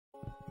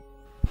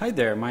Hi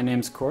there, my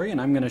name's Corey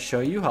and I'm going to show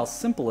you how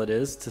simple it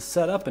is to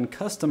set up and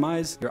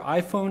customize your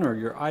iPhone or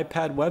your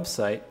iPad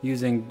website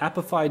using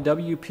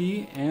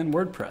AppifyWP and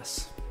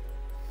WordPress.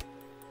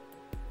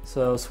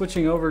 So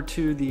switching over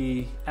to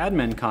the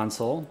admin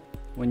console,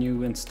 when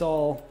you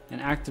install and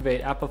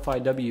activate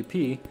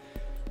AppifyWP,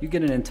 you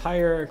get an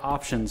entire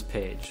options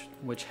page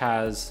which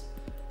has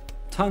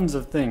tons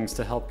of things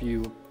to help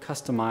you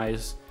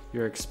customize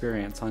your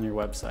experience on your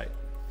website.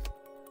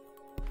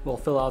 We'll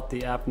fill out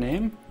the app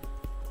name.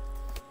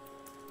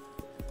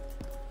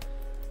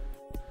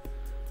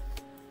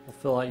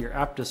 Fill out your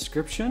app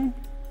description,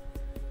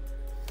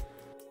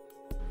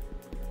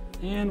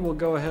 and we'll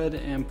go ahead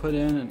and put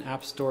in an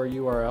App Store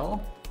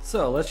URL.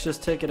 So let's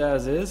just take it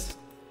as is,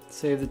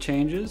 save the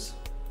changes,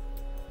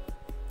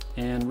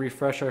 and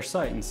refresh our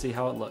site and see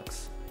how it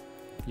looks.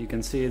 You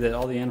can see that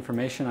all the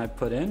information I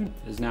put in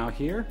is now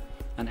here.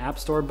 An App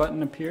Store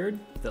button appeared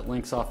that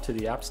links off to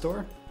the App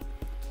Store,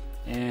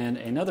 and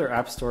another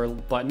App Store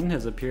button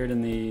has appeared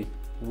in the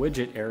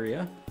widget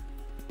area.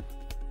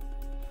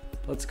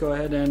 Let's go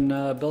ahead and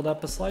build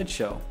up a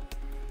slideshow.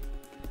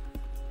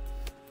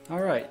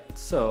 Alright,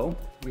 so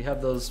we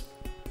have those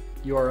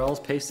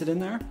URLs pasted in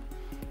there,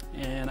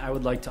 and I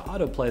would like to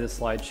autoplay the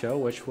slideshow,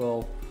 which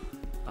will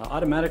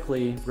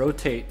automatically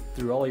rotate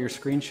through all your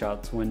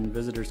screenshots when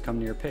visitors come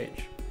to your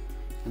page.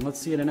 And let's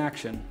see it in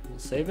action. We'll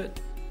save it,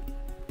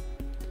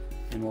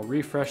 and we'll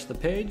refresh the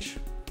page.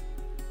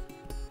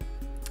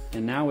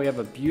 And now we have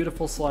a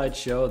beautiful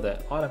slideshow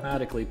that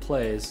automatically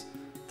plays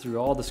through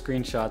all the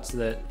screenshots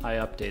that I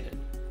updated.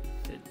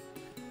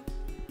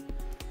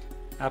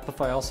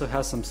 Appify also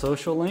has some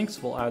social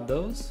links, we'll add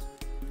those.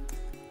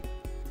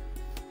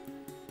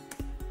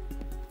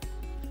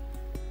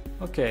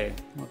 Okay,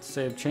 let's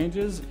save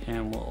changes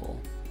and we'll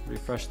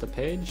refresh the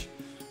page.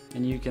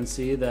 And you can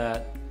see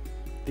that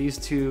these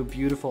two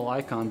beautiful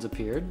icons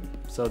appeared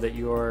so that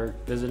your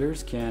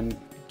visitors can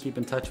keep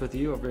in touch with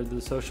you over the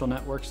social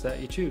networks that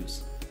you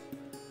choose.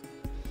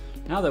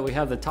 Now that we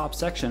have the top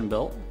section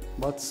built,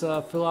 let's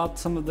fill out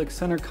some of the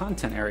center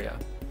content area.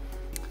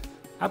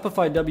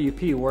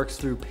 AppifyWP works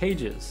through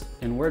pages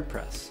in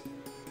WordPress.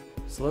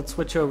 So let's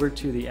switch over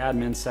to the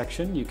admin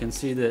section. You can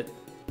see that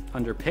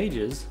under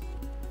pages,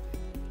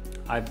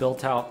 I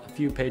built out a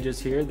few pages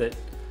here that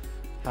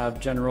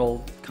have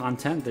general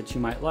content that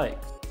you might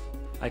like.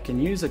 I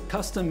can use a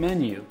custom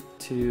menu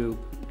to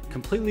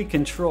completely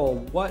control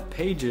what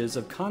pages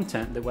of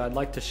content that I'd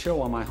like to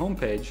show on my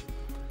homepage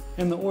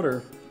in the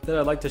order that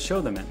I'd like to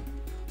show them in.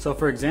 So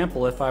for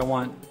example, if I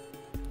want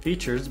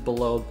features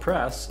below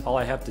press, all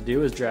I have to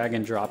do is drag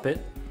and drop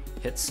it,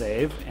 hit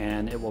save,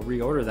 and it will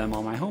reorder them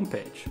on my home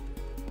page.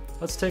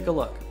 Let's take a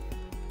look.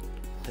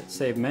 Hit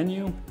save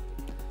menu,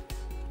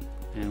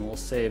 and we'll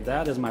save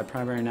that as my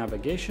primary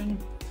navigation.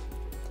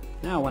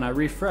 Now when I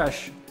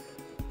refresh,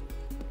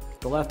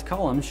 the left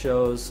column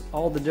shows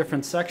all the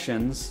different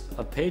sections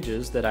of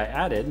pages that I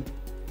added,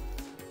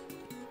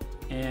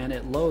 and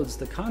it loads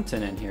the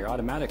content in here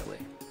automatically.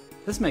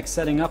 This makes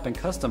setting up and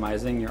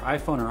customizing your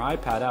iPhone or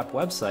iPad app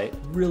website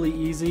really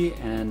easy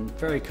and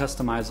very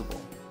customizable.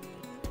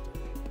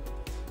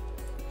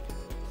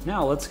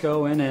 Now let's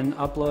go in and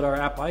upload our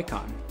app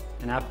icon.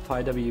 In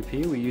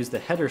AppifyWP we use the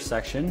header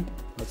section.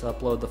 Let's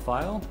upload the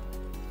file.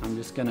 I'm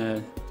just going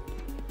to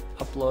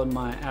upload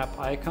my app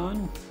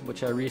icon,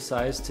 which I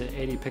resized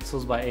to 80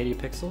 pixels by 80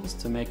 pixels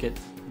to make it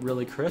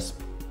really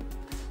crisp.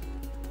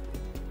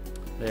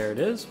 There it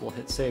is. We'll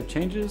hit save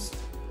changes.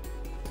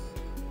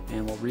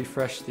 And we'll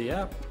refresh the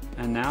app,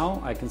 and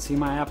now I can see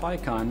my app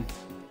icon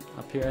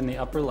up here in the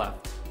upper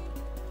left.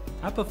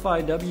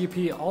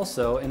 AppifyWP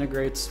also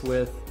integrates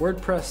with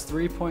WordPress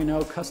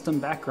 3.0 custom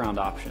background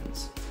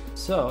options.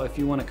 So if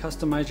you want to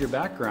customize your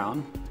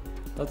background,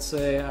 let's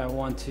say I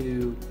want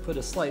to put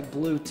a slight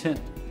blue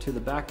tint to the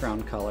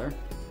background color,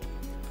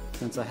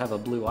 since I have a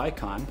blue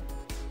icon.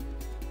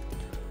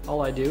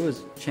 All I do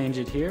is change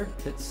it here,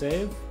 hit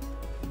save,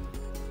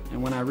 and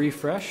when I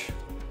refresh,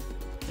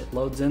 it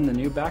loads in the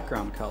new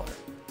background color.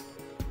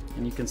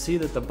 And you can see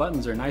that the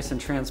buttons are nice and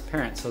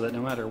transparent so that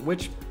no matter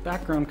which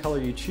background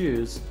color you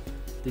choose,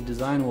 the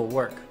design will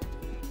work.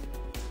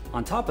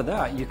 On top of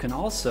that, you can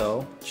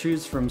also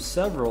choose from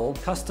several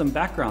custom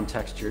background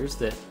textures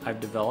that I've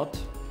developed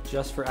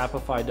just for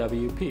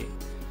AppifyWP.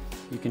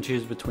 You can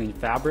choose between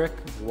fabric,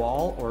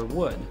 wall, or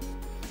wood.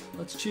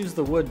 Let's choose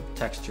the wood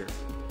texture.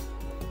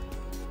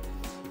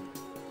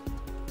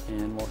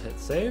 And we'll hit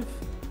save.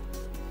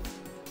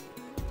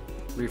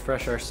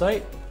 Refresh our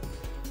site.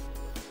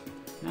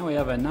 Now we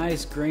have a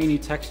nice grainy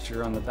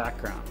texture on the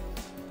background.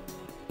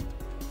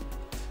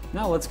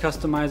 Now let's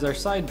customize our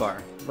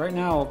sidebar. Right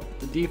now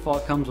the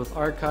default comes with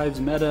archives,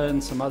 meta,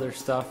 and some other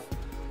stuff.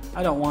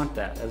 I don't want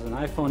that. As an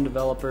iPhone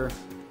developer,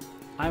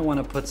 I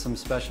want to put some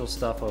special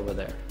stuff over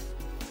there.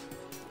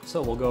 So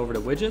we'll go over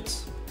to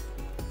widgets,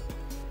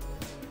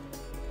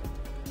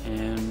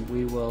 and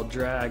we will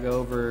drag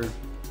over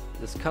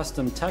this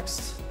custom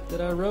text that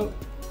I wrote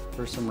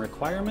for some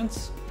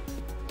requirements,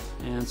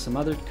 and some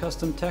other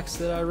custom text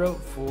that I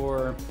wrote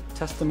for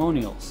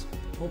testimonials.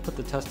 We'll put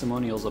the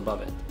testimonials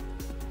above it.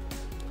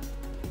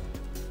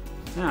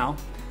 Now,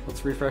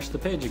 let's refresh the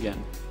page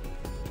again.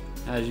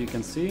 As you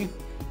can see,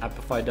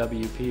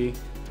 AppifyWP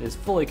is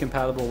fully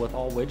compatible with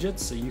all widgets,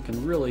 so you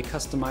can really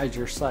customize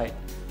your site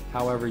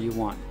however you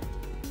want.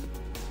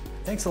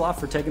 Thanks a lot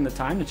for taking the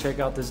time to check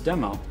out this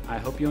demo. I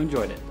hope you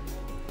enjoyed it.